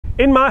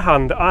In my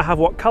hand, I have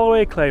what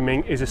Callaway are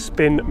claiming is a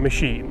spin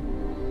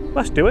machine.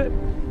 Let's do it.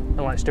 And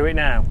let's do it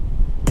now.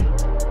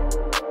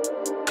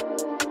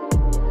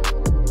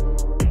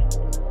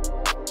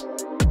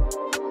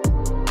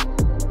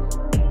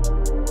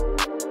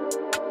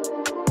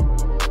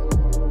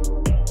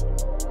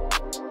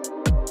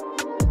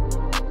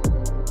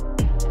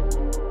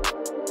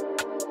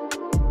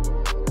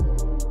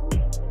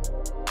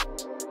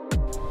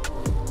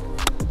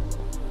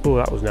 Oh,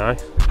 that was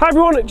nice. Hi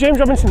everyone, James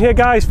Robinson here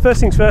guys. First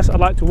things first, I'd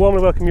like to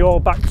warmly welcome you all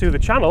back to the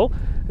channel.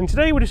 And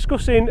today we're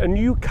discussing a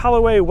new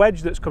Callaway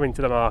wedge that's coming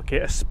to the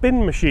market, a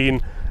spin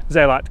machine as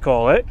they like to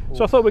call it.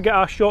 So I thought we'd get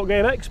our short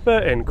game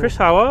expert in. Chris,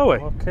 how are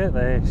we? Look at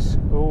this.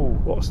 Oh,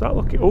 what's that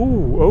looking?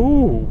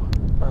 Oh,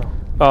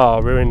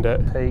 ruined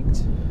it.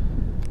 Peaked.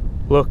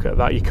 Look at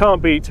that. You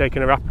can't beat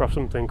taking a wrapper off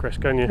something, Chris,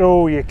 can you?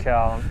 Oh, you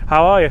can't.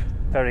 How are you?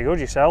 Very good,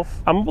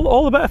 yourself? I'm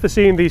all the better for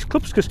seeing these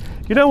clubs because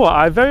you know what,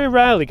 I very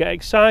rarely get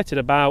excited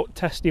about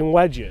testing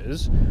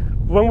wedges.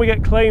 When we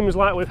get claims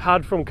like we've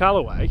had from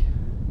Callaway,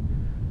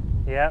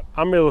 yeah,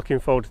 I'm really looking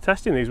forward to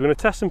testing these. We're going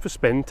to test them for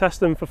spin,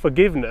 test them for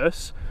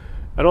forgiveness,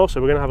 and also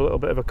we're going to have a little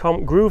bit of a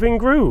grooving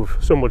groove,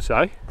 some would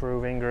say.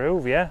 Grooving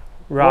groove, yeah.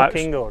 Right.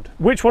 Looking good.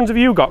 Which ones have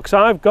you got? Because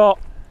I've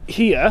got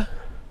here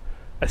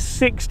a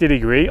 60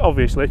 degree,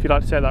 obviously, if you'd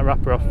like to take that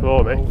wrapper off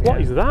for me. Yeah. What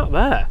is that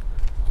there?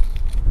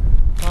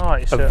 Oh,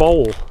 it's a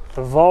vole.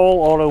 A vole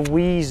or a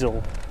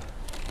weasel.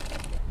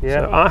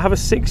 Yeah. So I have a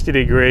 60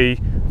 degree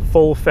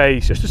full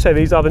face. Just to say,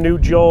 these are the new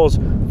JAWS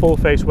full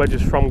face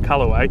wedges from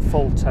Callaway.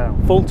 Full toe.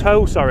 Full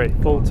toe, sorry,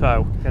 full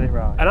toe. Get it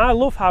right. And I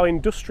love how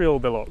industrial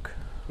they look.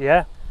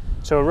 Yeah.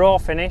 So a raw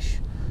finish,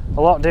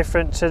 a lot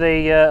different to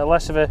the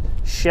less of a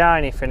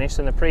shiny finish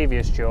than the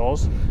previous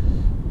JAWS,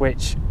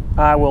 which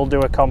I will do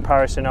a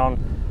comparison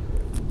on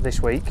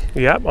this week.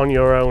 Yep, on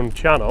your own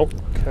channel.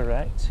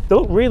 Correct. They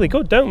look really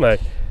good, don't they?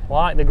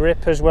 Like the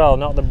grip as well,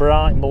 not the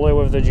bright blue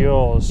of the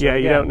JAWS. So yeah,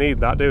 you don't need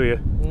that, do you?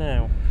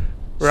 No.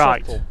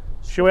 Right. Subtle.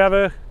 Shall we have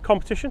a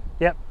competition?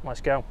 Yep, let's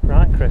go.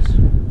 Right, Chris.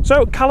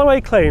 So Callaway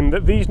claim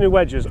that these new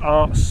wedges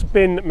are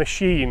spin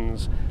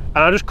machines, and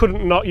I just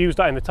couldn't not use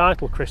that in the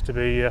title, Chris, to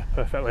be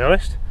perfectly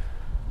honest.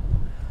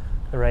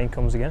 The rain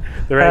comes again.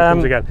 The rain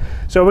comes again.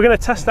 So we're going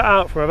to test that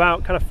out from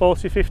about kind of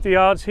 40-50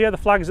 yards here. The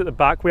flag's at the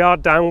back. We are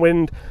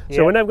downwind,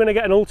 so we're never going to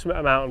get an ultimate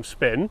amount of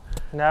spin.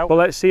 No. But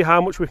let's see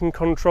how much we can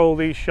control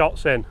these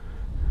shots in.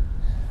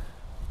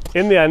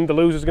 In the end, the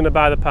loser's going to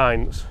buy the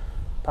pints.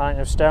 Pint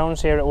of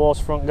stones here at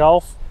Waterfront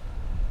Golf.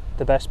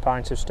 The best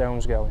pint of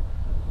stones going.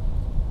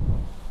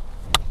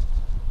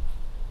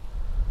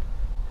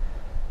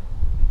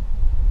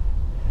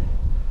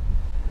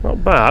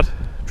 Not bad.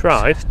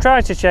 Tried.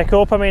 Tried to check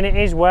up. I mean, it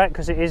is wet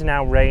because it is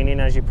now raining,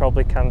 as you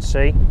probably can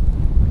see.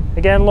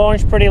 Again,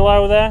 launch pretty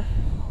low there.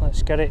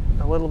 Let's get it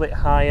a little bit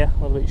higher,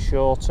 a little bit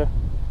shorter.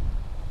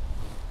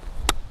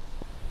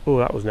 Oh,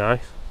 that was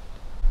nice.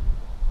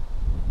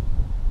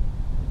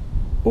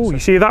 Oh, you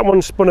see that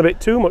one spun a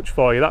bit too much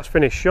for you. That's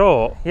finished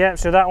short. Yeah,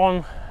 so that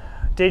one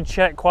did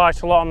check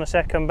quite a lot on the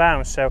second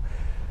bounce, so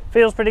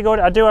feels pretty good.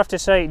 I do have to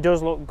say it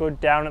does look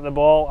good down at the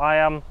ball.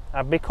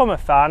 I've become a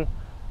fan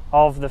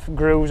of the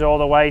grooves all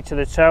the way to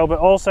the toe, but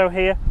also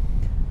here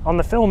on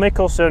the Phil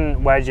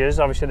Mickelson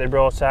wedges, obviously they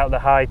brought out the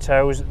high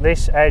toes.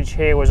 This edge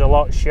here was a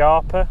lot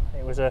sharper.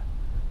 It was a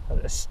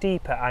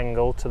steeper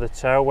angle to the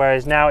toe,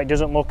 whereas now it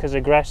doesn't look as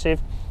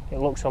aggressive. It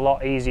looks a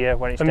lot easier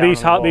when it's down on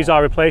the ball. These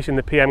are replacing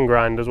the PM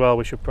grind as well,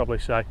 we should probably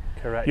say.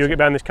 Correct. You get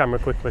behind this camera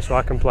quickly so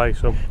I can play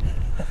some.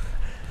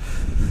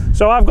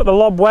 So I've got the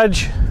lob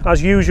wedge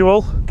as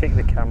usual. Kick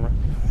the camera.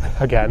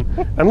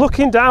 Again. And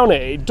looking down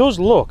it does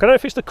look, I don't know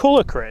if it's the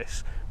colour,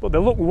 Chris, but they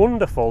look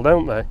wonderful,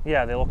 don't they?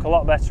 Yeah, they look a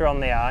lot better on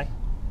the eye.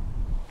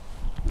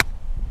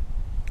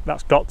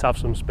 That's got to have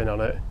some spin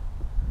on it.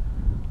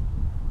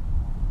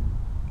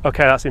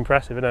 Okay, that's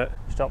impressive, isn't it?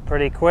 Stopped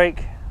pretty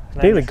quick.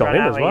 Nearly gone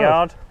in as well.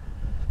 Yard.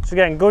 So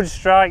again, good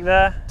strike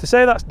there. To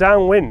say that's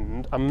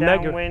downwind, I'm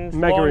Downwind,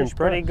 mega impressed.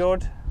 Pretty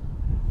good.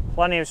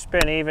 Plenty of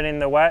spin even in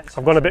the wet.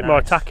 I've gone a bit more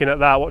attacking at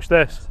that. Watch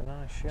this. That's a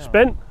nice shot.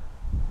 Spin.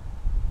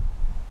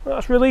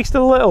 That's released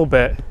a little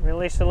bit.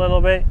 Released a little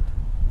bit,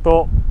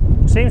 but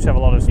seems to have a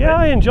lot of spin. Yeah,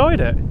 I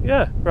enjoyed it.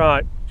 Yeah,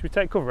 right. Should we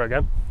take cover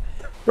again?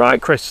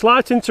 Right, Chris,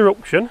 slight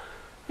interruption.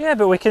 Yeah,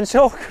 but we can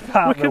talk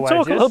about We can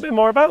talk a little bit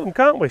more about them,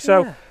 can't we?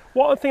 So, yeah.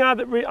 One thing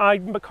I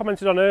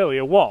commented on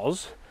earlier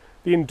was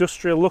the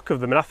industrial look of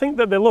them, and I think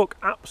that they look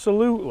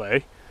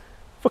absolutely,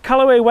 for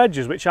Callaway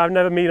wedges, which I've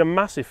never been a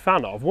massive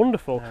fan of,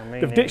 wonderful. No,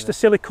 They've ditched the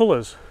silly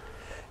colours.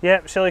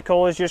 Yep, silly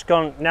colours, just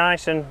gone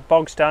nice and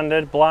bog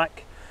standard,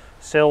 black,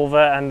 silver,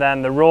 and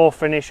then the raw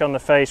finish on the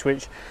face,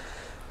 which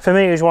for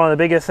me is one of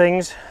the bigger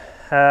things.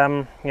 You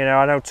know,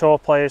 I know tour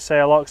players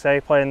say a lot 'cause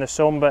they play in the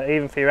sun, but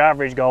even for your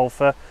average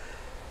golfer,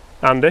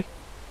 Andy,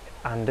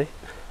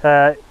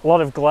 a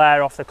lot of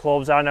glare off the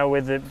clubs. I know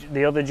with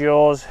the other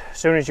JAWS, as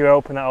soon as you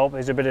open that up,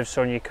 there's a bit of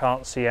sun, you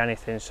can't see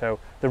anything. So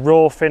the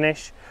raw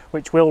finish,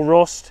 which will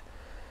rust,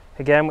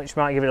 again, which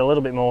might give it a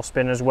little bit more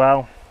spin as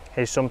well,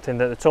 is something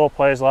that the tour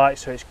players like.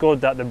 So it's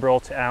good that they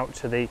brought it out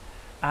to the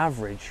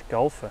average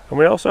golfer. And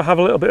we also have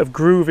a little bit of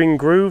grooving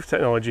groove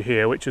technology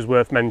here, which is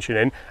worth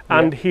mentioning,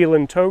 and heel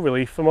and toe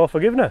relief for more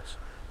forgiveness.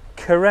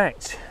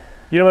 Correct.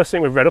 You almost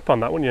think we've read up on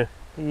that, wouldn't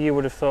you? You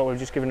would have thought we've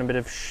just given a bit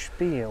of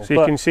spiel. So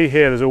you can see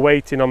here there's a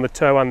weighting on the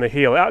toe and the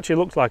heel. It actually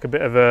looks like a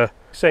bit of a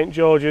St.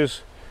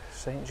 George's.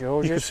 St.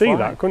 George's. You could see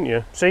that, couldn't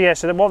you? So yeah,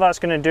 so what that's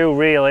going to do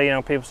really, you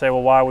know, people say,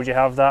 well, why would you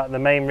have that? The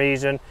main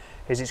reason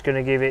is it's going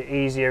to give it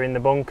easier in the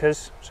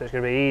bunkers. So it's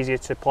going to be easier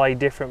to play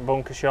different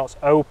bunker shots,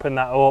 open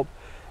that up,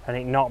 and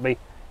it not be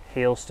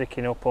heel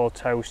sticking up or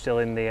toe still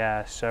in the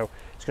air. So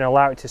it's going to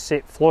allow it to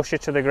sit flusher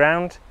to the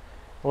ground,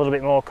 a little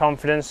bit more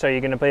confidence, so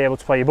you're going to be able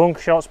to play your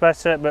bunker shots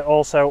better, but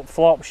also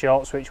flop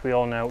shots, which we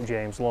all know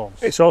James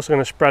loves. It's also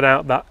going to spread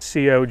out that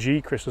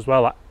COG, Chris, as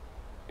well.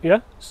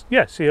 Yeah,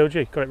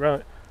 COG, got it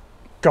right.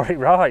 Got it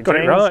right, got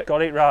James, it right.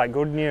 Got it right,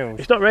 good news.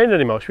 It's not raining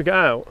anymore, should we get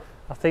out?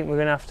 I think we're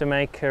going to have to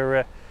make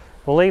a...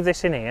 we'll leave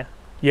this in here.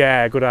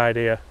 Yeah, good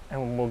idea.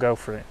 And we'll go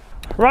for it.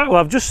 Right, well,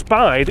 I've just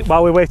spied,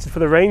 while we waited for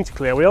the rain to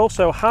clear, we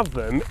also have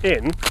them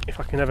in, if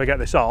I can ever get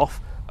this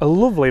off, a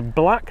lovely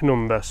black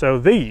number. So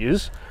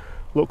these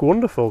look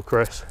wonderful,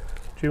 Chris.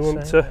 Do you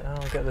want to?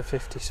 I'll get the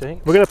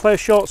 56. We're going to play a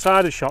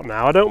short-sided shot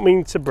now. I don't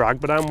mean to brag,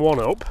 but I'm one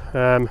up.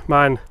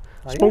 Mine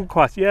spun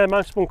quite,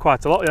 mine spun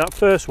quite a lot in that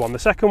first one. The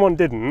second one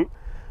didn't.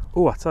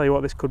 Oh, I tell you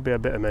what, this could be a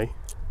bit of me.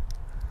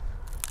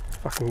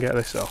 If I can get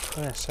this off.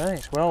 Yeah, say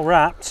it's well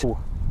wrapped. Ooh.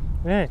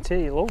 Yeah,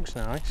 it looks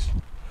nice.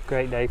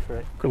 Great day for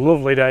it.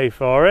 Lovely day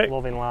for it.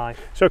 Loving life.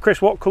 So,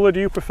 Chris, what colour do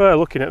you prefer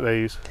looking at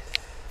these?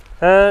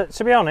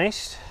 To be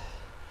honest,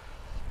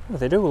 well,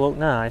 they do look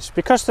nice.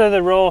 Because they're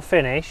the raw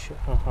finish,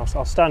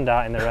 I'll stand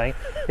out in the rain.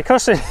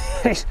 Because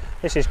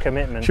this is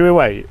commitment. Should we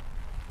wait?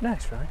 No,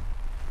 it's right.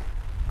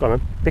 Go on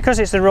then. Because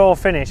it's the raw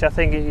finish, I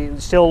think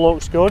it still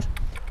looks good.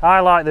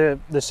 I like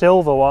the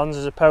silver ones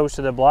as opposed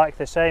to the black.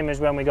 The same as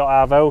when we got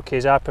our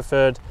Vokies, I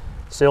preferred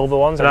silver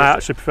ones. And I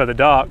actually prefer the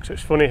dark, so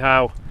it's funny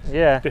how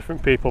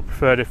different people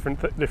prefer different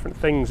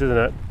things, isn't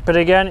it? But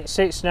again, it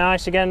sits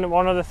nice. Again,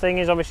 one other thing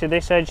is obviously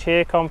this edge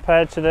here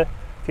compared to the,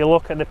 if you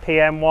look at the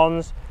PM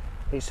ones,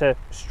 it's a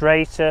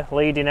straighter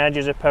leading edge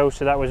as opposed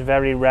to that was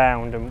very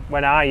round. And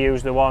when I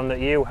used the one that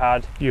you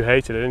had, you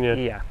hated it, didn't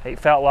you? Yeah, it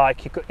felt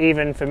like you could,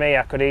 even for me,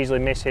 I could easily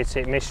miss-hit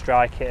it,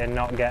 miss-strike it, and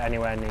not get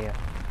anywhere near.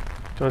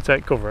 Do you want to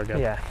take cover again?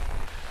 Yeah.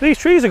 These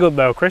trees are good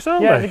though, Chris,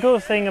 aren't they? Yeah, the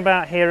good thing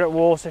about here at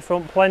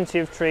Waterfront, plenty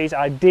of trees,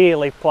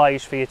 ideally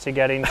placed for you to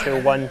get into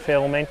when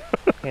filming,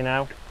 you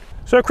know.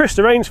 So Chris,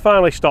 the rain's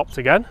finally stopped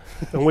again,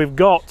 and we've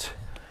got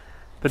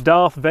the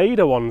Darth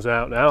Vader ones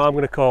out now, I'm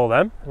going to call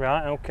them.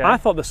 Right, okay. I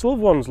thought the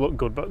silver ones looked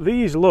good, but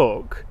these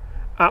look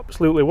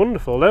absolutely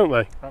wonderful, don't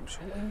they?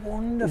 Absolutely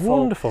wonderful.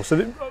 Wonderful.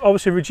 So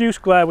obviously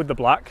reduced glare with the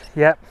black.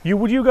 Yep.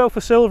 Would you go for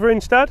silver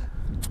instead?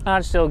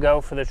 I'd still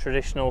go for the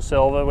traditional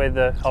silver with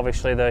the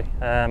obviously the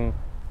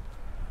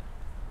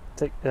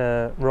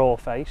raw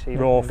face.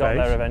 Got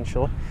there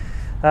eventually.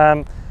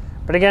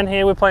 But again,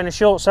 here we're playing a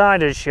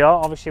short-sided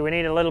shot. Obviously, we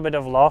need a little bit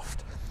of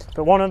loft.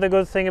 But one other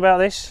good thing about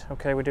this,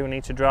 okay, we do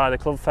need to dry the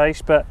club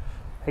face. But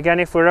again,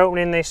 if we're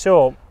opening this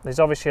up, there's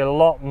obviously a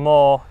lot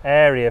more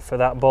area for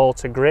that ball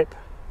to grip.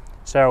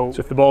 So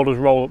if the ball does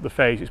roll up the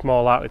face, it's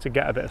more likely to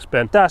get a bit of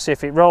spin. That's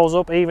if it rolls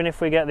up, even if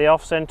we get the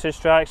off-centre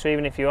strike, so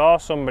even if you are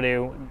somebody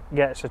who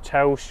gets a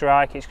toe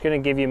strike, it's going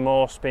to give you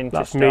more spin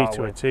to start with. That's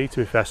me to a tee,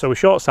 to be fair. So we're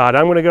short side.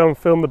 I'm going to go and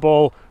film the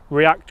ball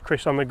react,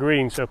 Chris, on the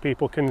green so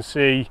people can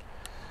see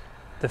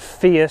the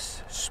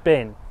fierce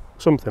spin.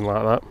 Something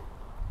like that.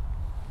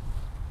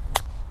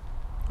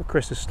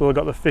 Chris has still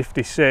got the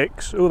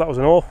 56. Oh, that was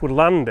an awkward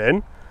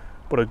landing,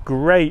 but a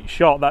great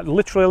shot. That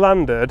literally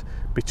landed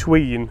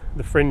between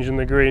the fringe and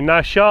the green.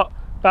 Nice shot,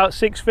 about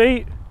 6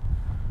 feet.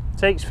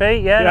 6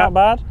 feet, yeah, not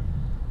bad.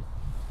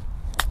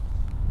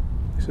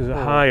 This is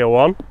a higher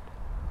one.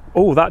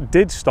 Oh, that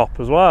did stop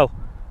as well.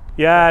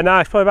 Yeah,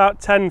 nice, probably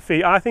about 10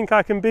 feet. I think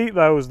I can beat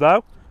those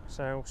though.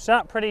 So,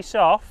 sat pretty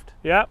soft.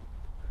 Yep.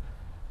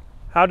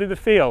 How did they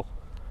feel?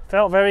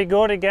 Felt very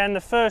good. Again,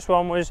 the first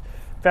one was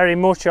very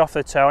much off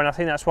the toe, and I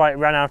think that's why it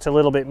ran out a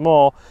little bit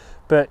more,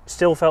 but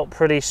still felt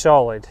pretty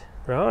solid.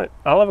 Right,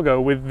 I'll have a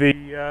go with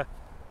the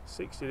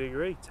 60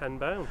 degree, 10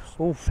 bounce.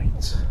 Oh,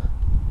 feet.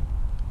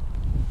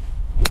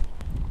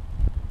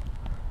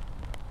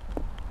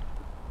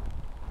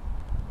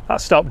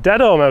 That stopped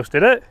dead almost,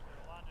 did it?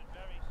 Landed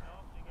very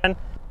soft again.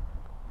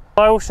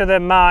 Closer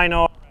than mine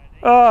already.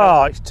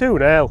 Oh, it's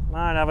 2-0.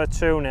 Mine have a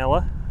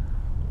 2-0er.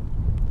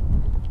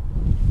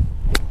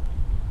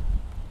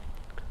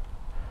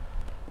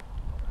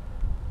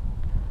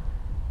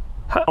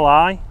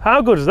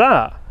 How good is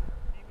that?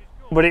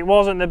 But it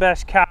wasn't the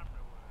best camera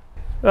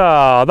work.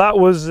 Oh, that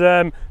was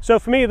so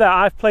for me that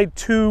I've played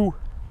two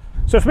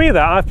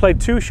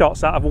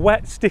shots out of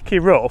wet, sticky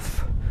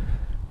rough,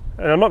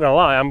 and I'm not gonna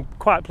lie, I'm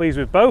quite pleased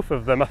with both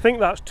of them. I think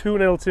that's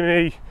 2-0 to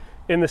me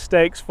in the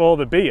stakes for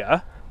the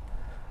beer,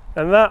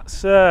 and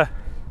that's I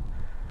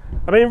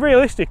mean,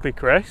 realistically,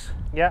 Chris,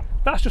 yeah,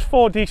 that's just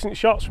 4 decent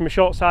shots from a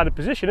short-sided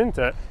position, isn't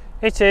it?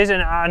 It is,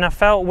 and I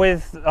felt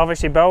with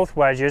obviously both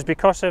wedges,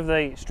 because of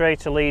the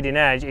straighter leading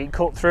edge, it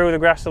cut through the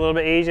grass a little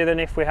bit easier than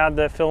if we had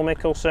the Phil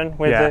Mickelson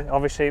with the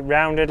obviously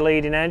rounded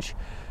leading edge.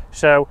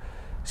 So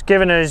it's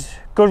given us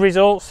good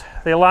results.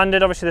 They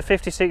landed, obviously the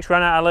 56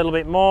 ran out a little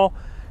bit more.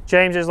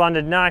 James has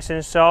landed nice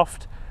and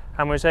soft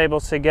and was able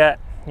to get,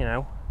 you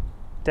know,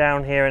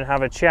 down here and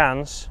have a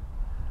chance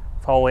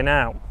of holing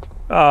out.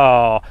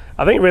 Oh,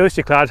 I think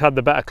realistically I'd had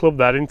the better club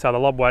there, didn't I, the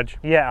lob wedge?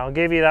 Yeah, I'll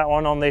give you that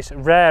one on this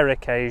rare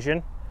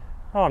occasion.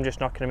 Oh, I'm just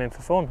knocking them in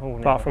for fun. Ooh,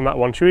 apart from that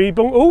one, should we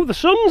bunk? Oh, the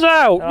sun's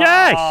out! Oh,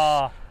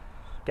 yes!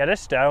 Get a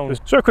stone.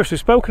 So Chris, we've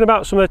spoken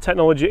about some of the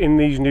technology in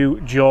these new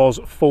JAWS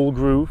full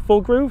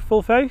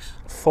face?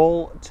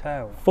 Full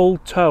toe. Full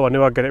toe, I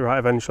knew I'd get it right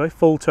eventually.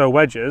 Full toe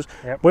wedges.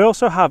 Yep. We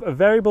also have a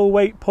variable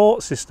weight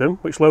port system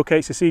which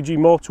locates the CG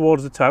more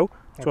towards the toe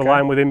to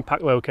align with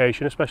impact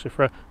location, especially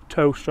for a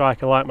toe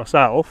striker like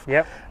myself.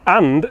 Yep.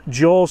 And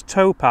JAWS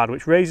toe pad,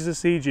 which raises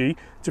the CG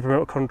to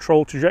promote a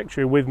controlled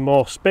trajectory with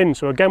more spin.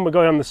 So again, we're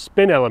going on the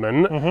spin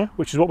element,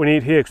 which is what we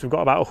need here, because we've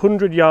got about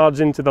 100 yards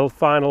into the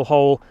final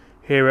hole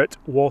here at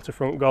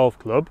Waterfront Golf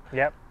Club.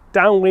 Yep.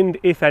 Downwind,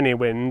 if any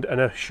wind,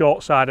 and a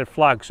short-sided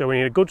flag. So we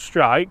need a good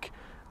strike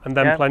and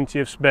then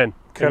plenty of spin.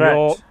 Correct. And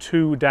you're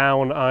 2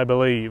 down, I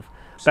believe.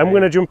 Then we're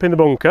going to jump in the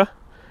bunker,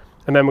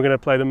 and then we're going to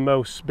play the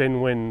most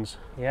spin wins.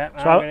 Yeah,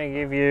 so I'm going to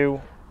give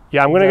you...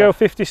 Yeah, I'm going to go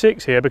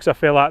 56 here because I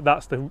feel like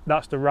that's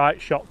the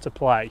right shot to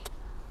play.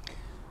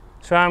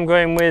 So I'm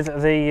going with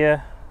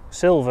the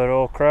silver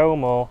or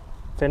chrome or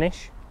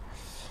finish.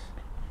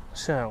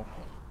 So...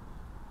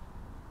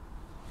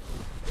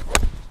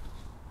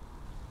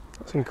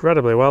 That's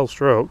incredibly well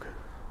struck.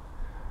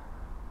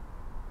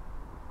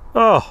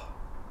 Oh!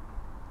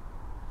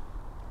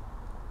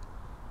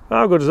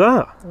 How good is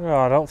that? Oh,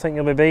 I don't think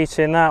you'll be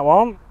beating that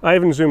one. I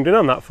even zoomed in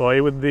on that for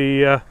you with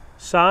the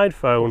side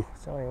phone.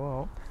 Tell you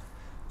what,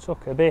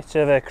 took a bit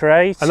of a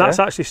crater. And that's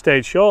actually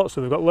stayed short,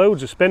 so they've got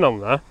loads of spin on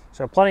there.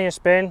 So plenty of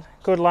spin,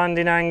 good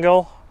landing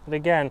angle, but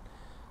again,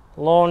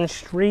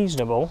 launched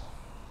reasonable.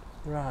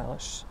 Right,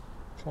 let's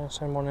try and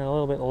send one in a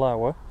little bit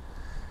lower.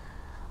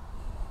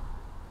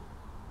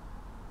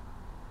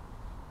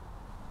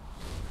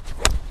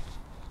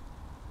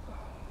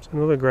 It's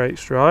another great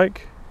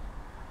strike.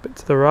 Bit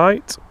to the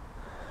right.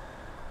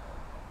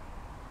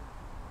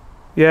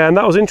 Yeah, and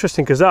that was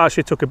interesting because that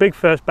actually took a big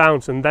first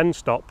bounce and then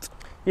stopped.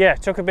 Yeah,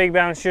 took a big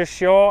bounce just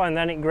short and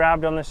then it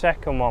grabbed on the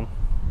second one.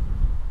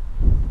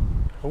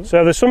 Ooh.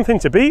 So there's something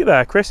to beat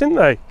there, Chris, isn't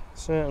there?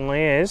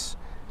 Certainly is.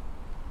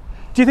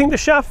 Do you think the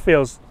shaft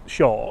feels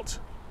short?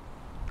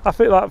 I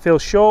feel that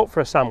feels short for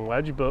a sand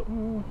wedge, but...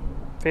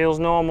 Feels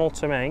normal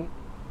to me.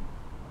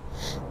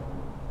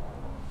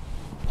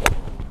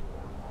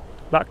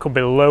 That could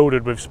be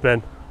loaded with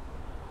spin.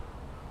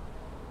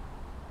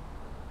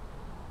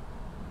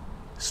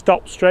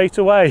 Stopped straight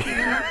away.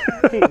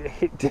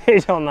 it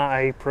did on that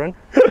apron.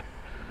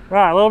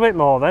 Right, a little bit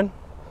more then.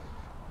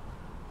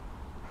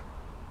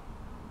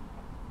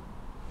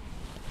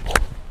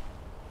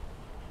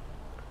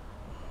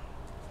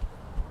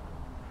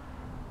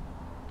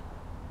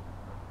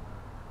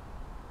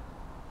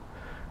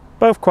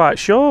 Both quite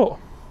short.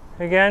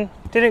 Again,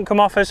 didn't come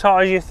off as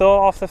hot as you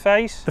thought off the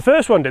face. The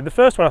first one did. The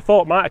first one I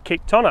thought might have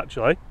kicked on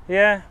actually.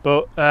 Yeah.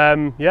 But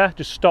yeah,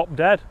 just stopped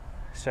dead.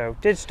 So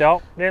did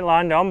stop, didn't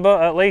land on,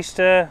 but at least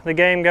the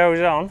game goes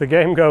on. The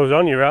game goes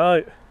on, you're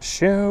right.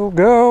 Show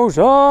goes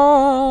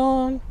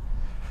on.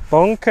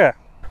 Bunker.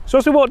 So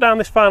as we walk down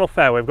this final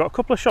fairway, we've got a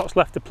couple of shots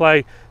left to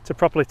play to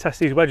properly test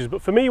these wedges.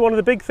 But for me, one of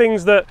the big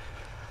things that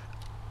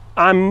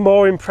I'm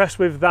more impressed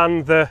with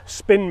than the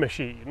spin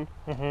machine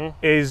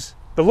is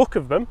the look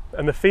of them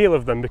and the feel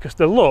of them, because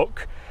the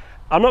look,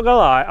 I'm not gonna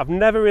lie, I've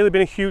never really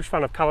been a huge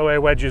fan of Callaway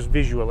wedges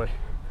visually.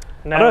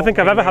 No, I don't think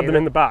I've ever had them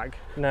in the bag.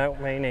 No,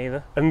 me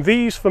neither. And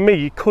these for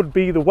me could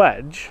be the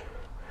wedge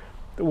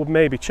that would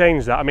maybe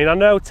change that. I mean, I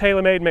know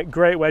TaylorMade make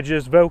great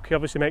wedges, Vokey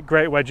obviously make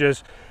great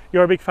wedges.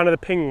 You're a big fan of the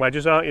ping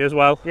wedges, aren't you, as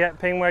well? Yeah,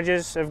 ping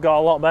wedges have got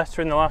a lot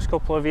better in the last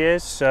couple of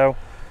years, so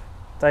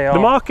they are. The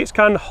market's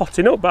kind of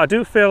hotting up, but I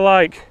do feel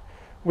like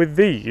with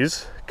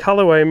these,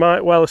 Callaway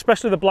might well,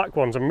 especially the black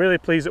ones. I'm really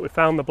pleased that we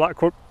found the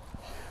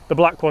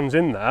black ones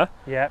in there.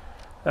 Yeah.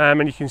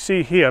 And you can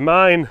see here,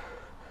 mine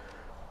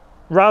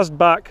razzed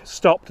back,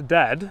 stopped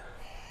dead,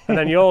 and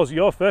then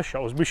your first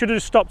shot was, we should have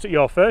just stopped at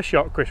your first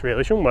shot, Chris,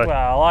 really, shouldn't we?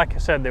 Well, like I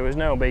said, there was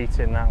no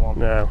beating that one.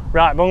 No.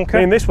 Right, bunker. I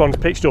mean, this one's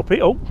pitched up,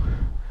 oh,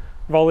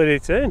 volleyed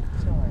it in.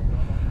 Sorry.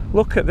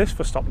 Look at this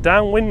for stop,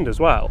 downwind as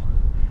well.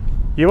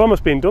 You've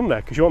almost been done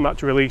there, because you want that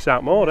to release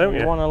out more, don't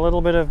you? You want a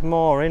little bit of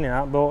more in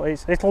that, but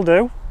it'll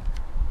do.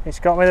 It's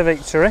got me the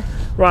victory.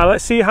 Right,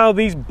 let's see how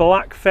these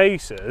black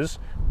faces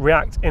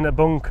react in a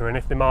bunker and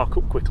if they mark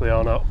up quickly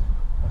or not.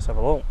 Let's have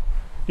a look.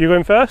 You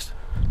going first?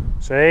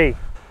 See.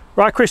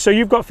 Right, Chris, so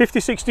you've got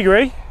 56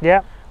 degree.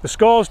 Yep. The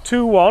score's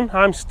 2-1,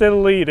 I'm still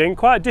leading.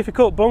 Quite a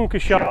difficult bunker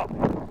shot,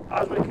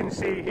 as we can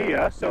see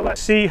here. So let's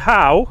see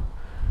how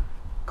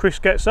Chris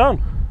gets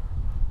on.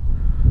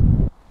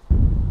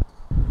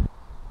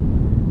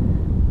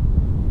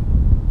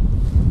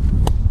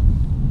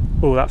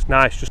 Oh, that's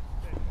nice. Just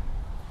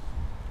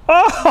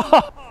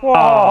Oh!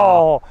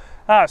 Whoa!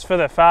 That's for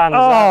the fans.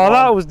 Oh,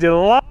 that was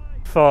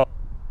delightful.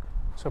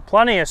 So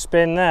plenty of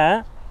spin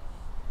there.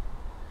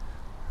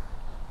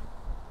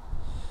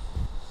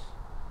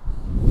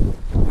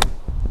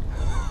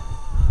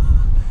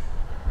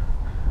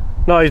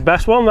 Not his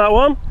best one, that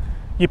one.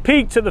 You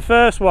peaked at the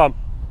first one.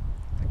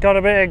 Got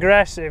a bit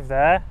aggressive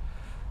there.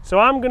 So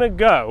I'm going to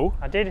go.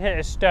 I did hit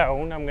a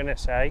stone, I'm going to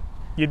say.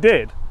 You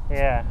did?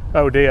 Yeah.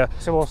 Oh dear.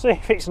 So we'll see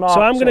if it's marked.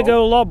 So I'm going to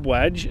go lob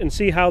wedge and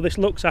see how this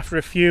looks after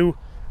a few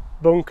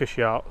bunker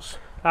shots.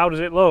 How does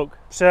it look?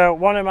 So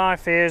one of my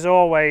fears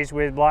always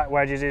with black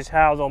wedges is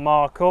how they'll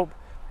mark up.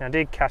 And I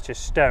did catch a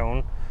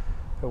stone,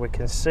 but we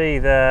can see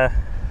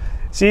there.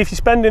 See, if you're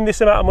spending this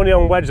amount of money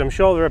on wedges, I'm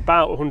sure they're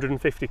about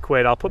 150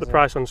 quid. I'll put the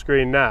price on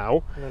screen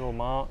now. Little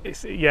mark.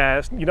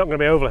 You're not going to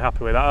be overly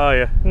happy with that, are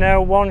you?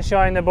 No, one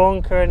shot in the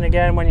bunker, and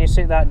again, when you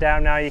sit that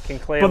down now, you can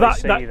clearly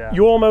see that.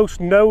 You almost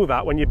know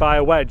that when you buy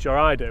a wedge, or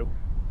I do.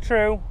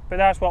 True, but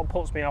that's what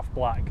puts me off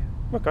black.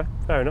 Okay,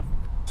 fair enough.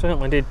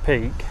 Certainly did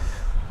peak.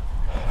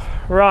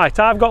 Right,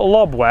 I've got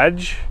lob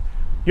wedge.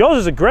 Yours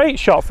is a great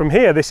shot from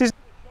here. This is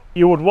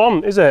you would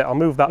want, is it? I'll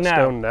move that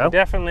stone now. No,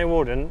 definitely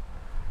wouldn't.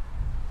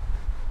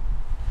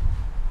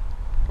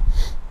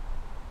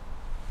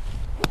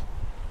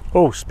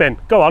 Oh, spin.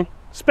 Go on.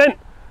 Spin.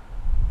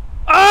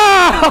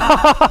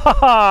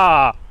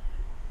 Ah!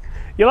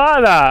 You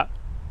like that?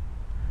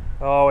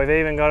 Oh, we've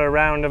even got a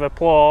round of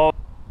applause.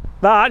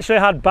 That actually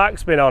had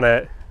backspin on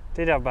it.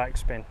 Did have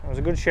backspin. That was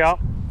a good shot.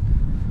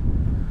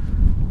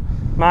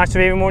 Might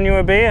have even won you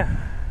a beer.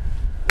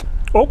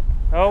 Oh.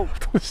 Oh,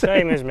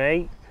 same as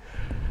me.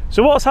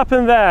 So what's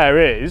happened there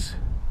is,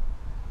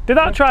 did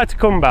that try to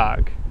come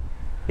back?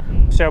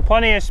 So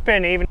plenty of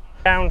spin, even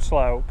down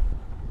slope.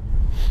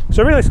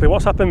 So realistically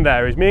what's happened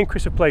there is me and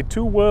Chris have played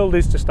two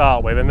worldies to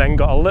start with and then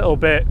got a little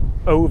bit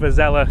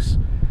overzealous,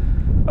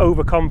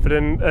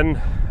 overconfident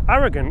and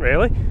arrogant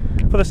really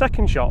for the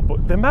second shot,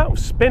 but the amount of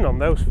spin on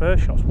those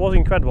first shots was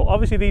incredible.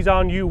 Obviously these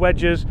are new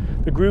wedges,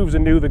 the grooves are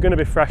new, they're going to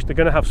be fresh, they're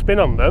going to have spin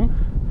on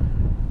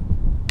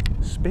them.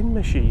 Spin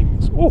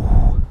machines.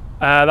 Oh,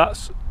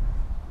 that's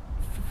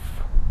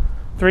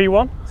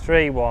 3-1?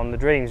 3-1, the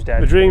dream's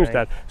dead. The dream's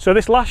dead. So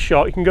this last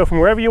shot you can go from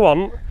wherever you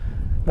want.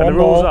 And the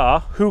rules are,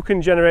 who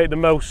can generate the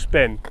most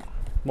spin?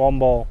 One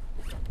ball.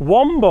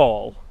 One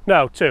ball?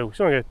 No, two.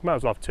 So we might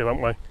as well have two,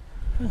 haven't we?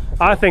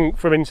 I think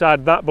from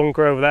inside that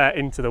bunker over there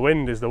into the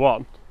wind is the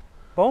one.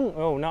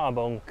 Oh, not a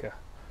bunker.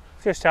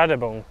 Just had a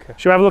bunker.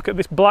 Shall we have a look at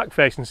this black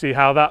face and see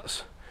how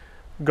that's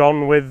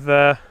gone with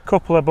a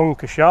couple of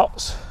bunker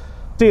shots?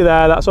 See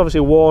there, that's obviously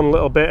worn a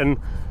little bit,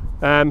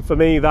 and for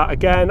me that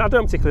again, I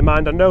don't particularly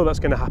mind. I know that's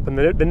going to happen.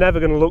 They're never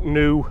going to look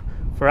new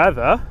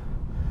forever.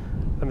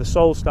 And the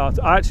sole starts.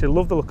 I actually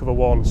love the look of a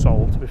worn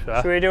sole, to be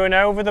fair. Should we do an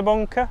over the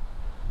bunker?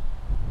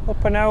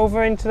 Up and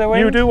over into the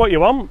wind? You do what you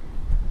want.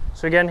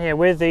 So again here,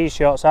 with these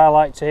shots, I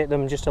like to hit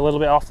them just a little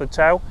bit off the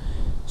toe.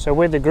 So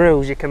with the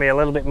grooves, you can be a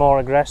little bit more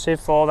aggressive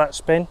for that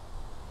spin.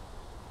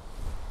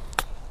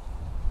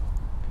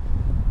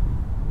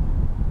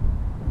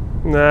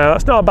 No,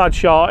 that's not a bad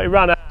shot. It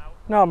ran out.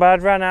 Not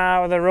bad, ran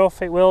out of the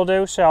rough, it will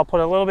do. So I'll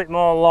put a little bit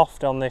more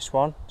loft on this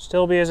one.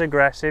 Still be as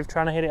aggressive,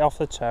 trying to hit it off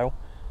the toe.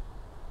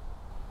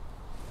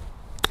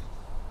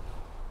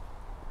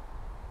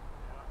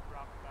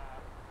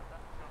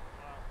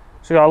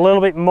 So got a little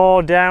bit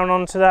more down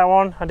onto that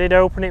one. I did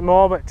open it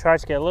more, but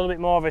tried to get a little bit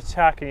more of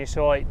attack, and you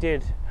saw it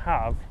did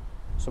have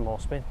some more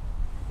spin.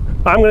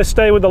 I'm going to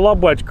stay with the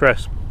lob wedge,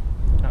 Chris.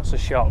 That's a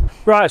shot.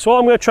 Right, so what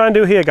I'm going to try and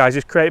do here, guys,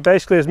 is create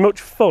basically as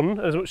much fun,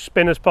 as much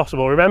spin as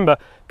possible. Remember,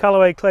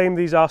 Callaway claim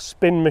these are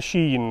spin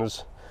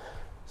machines.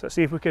 So let's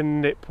see if we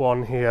can nip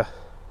one here.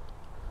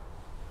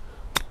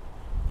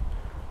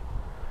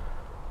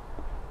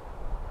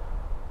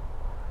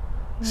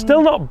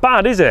 Still not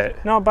bad, is it?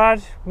 Not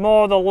bad.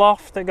 More the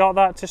loft that got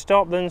that to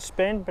stop than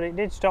spin, but it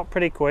did stop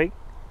pretty quick.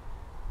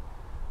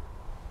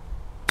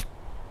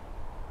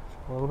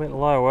 A little bit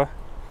lower.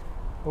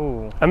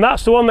 Ooh. And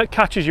that's the one that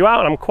catches you out,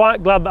 and I'm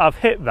quite glad that I've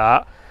hit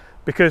that,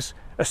 because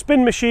a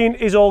spin machine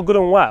is all good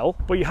and well,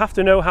 but you have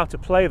to know how to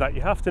play that.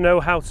 You have to know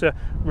how to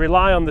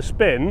rely on the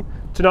spin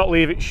to not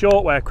leave it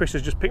short where Chris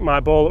has just picked my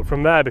ball up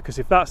from there, because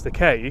if that's the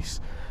case,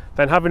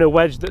 then having a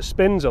wedge that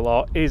spins a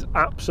lot is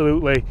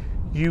absolutely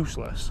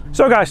useless.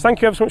 So guys,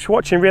 thank you ever so much for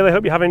watching. Really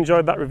hope you have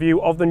enjoyed that review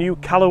of the new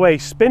Callaway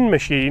spin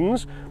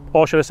machines,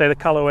 or should I say the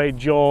Callaway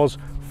JAWS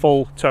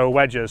Full Toe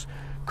wedges.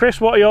 Chris,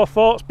 what are your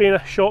thoughts being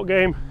a short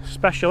game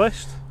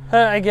specialist?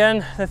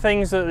 Again, the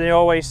things that they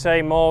always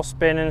say, more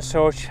spin and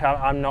such,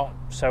 I'm not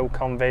so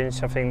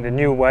convinced. I think the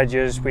new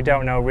wedges, we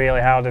don't know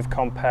really how they've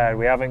compared.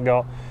 We haven't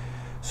got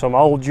some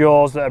old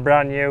jaws that are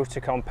brand new to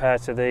compare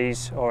to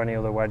these or any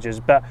other wedges,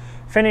 but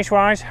finish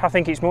wise I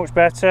think it's much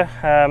better.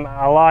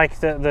 I like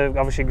that the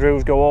obviously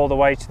grooves go all the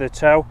way to the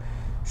toe.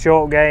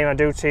 Short game, I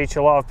do teach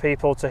a lot of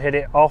people to hit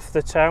it off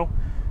the toe,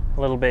 a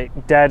little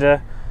bit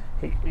deader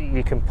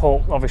you can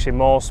put obviously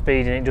more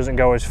speed and it doesn't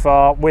go as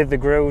far. With the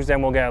grooves,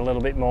 then we'll get a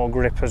little bit more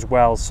grip as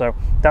well. So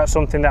that's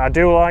something that I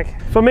do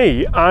like. For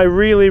me, I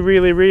really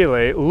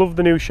love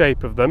the new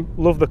shape of them,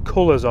 love the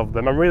colours of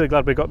them. I'm really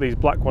glad we got these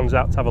black ones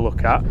out to have a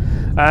look at.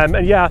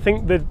 And yeah, I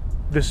think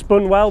they're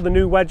spun well, the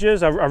new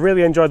wedges. I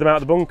really enjoyed them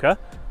out of the bunker.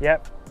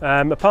 Yep.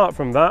 Apart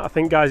from that, I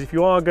think, guys, if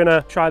you are going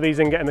to try these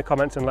and get in the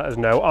comments and let us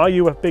know, are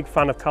you a big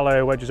fan of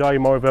Callaway wedges? Are you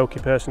more of a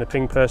Oakley person, a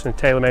Ping person, a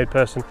TaylorMade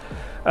person?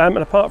 And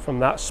apart from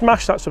that,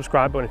 smash that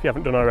subscribe button if you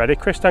haven't done already.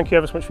 Chris, thank you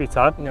ever so much for your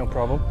time. No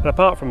problem. And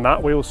apart from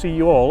that, we will see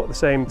you all at the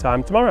same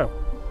time tomorrow.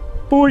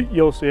 Boy,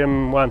 you'll see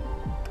him when?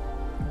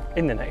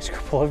 In the next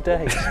couple of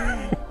days.